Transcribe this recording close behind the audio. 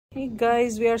Hey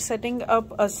guys, we are setting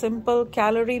up a simple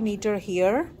calorimeter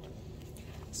here.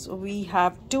 So we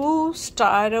have two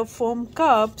styrofoam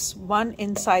cups, one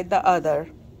inside the other.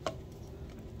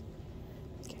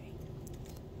 Okay.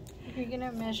 You're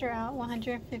gonna measure out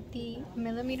 150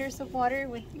 milliliters of water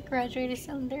with a graduated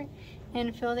cylinder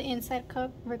and fill the inside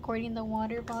cup, recording the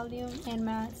water volume and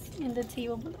mass in the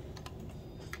table below.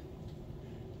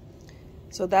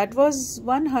 So that was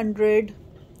 100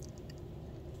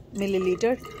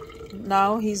 milliliter.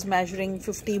 Now he's measuring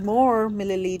 50 more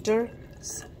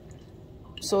milliliters,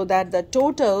 so that the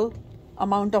total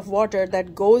amount of water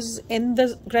that goes in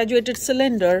the graduated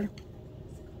cylinder,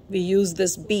 we use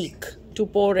this beak to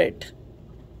pour it,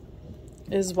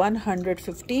 is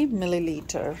 150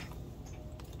 milliliter.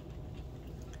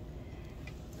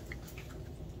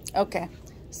 Okay,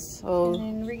 so and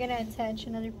then we're gonna attach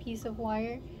another piece of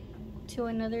wire to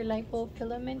another light bulb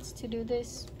filament. To do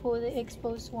this, pull the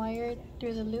exposed wire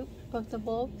through the loop of the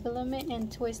bulb filament and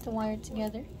twist the wire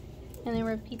together, and then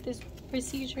repeat this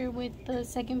procedure with the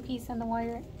second piece and the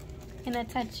wire and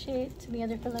attach it to the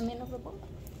other filament of the bulb.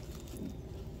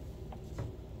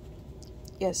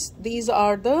 yes, these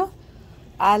are the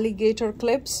alligator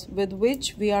clips with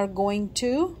which we are going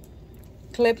to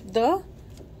clip the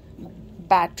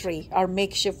battery, our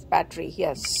makeshift battery.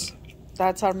 Yes,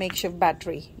 that's our makeshift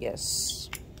battery. Yes.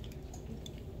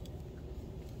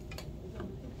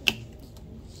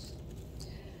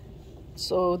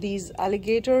 So these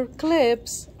alligator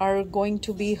clips are going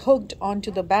to be hooked onto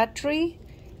the battery,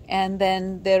 and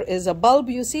then there is a bulb.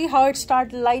 You see how it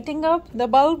started lighting up, the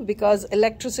bulb, because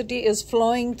electricity is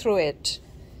flowing through it.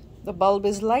 The bulb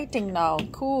is lighting now.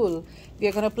 Cool. We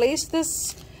are going to place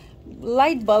this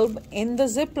light bulb in the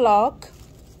Ziploc,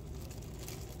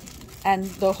 and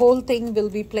the whole thing will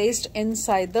be placed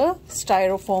inside the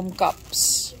styrofoam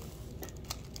cups.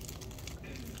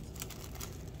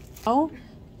 Now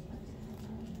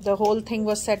the whole thing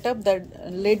was set up, the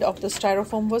lid of the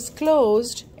styrofoam was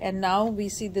closed, and now we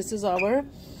see this is our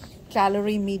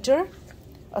calorimeter,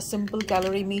 a simple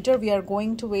calorimeter. We are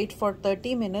going to wait for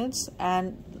 30 minutes,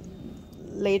 and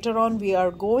later on we are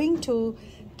going to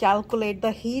calculate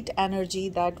the heat energy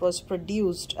that was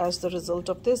produced as the result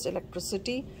of this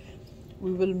electricity.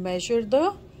 We will measure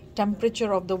the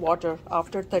temperature of the water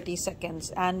after 30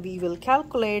 seconds, and we will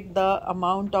calculate the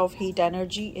amount of heat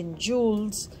energy in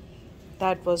joules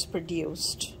that was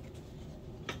produced.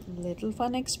 Little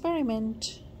fun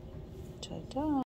experiment. Ta-da.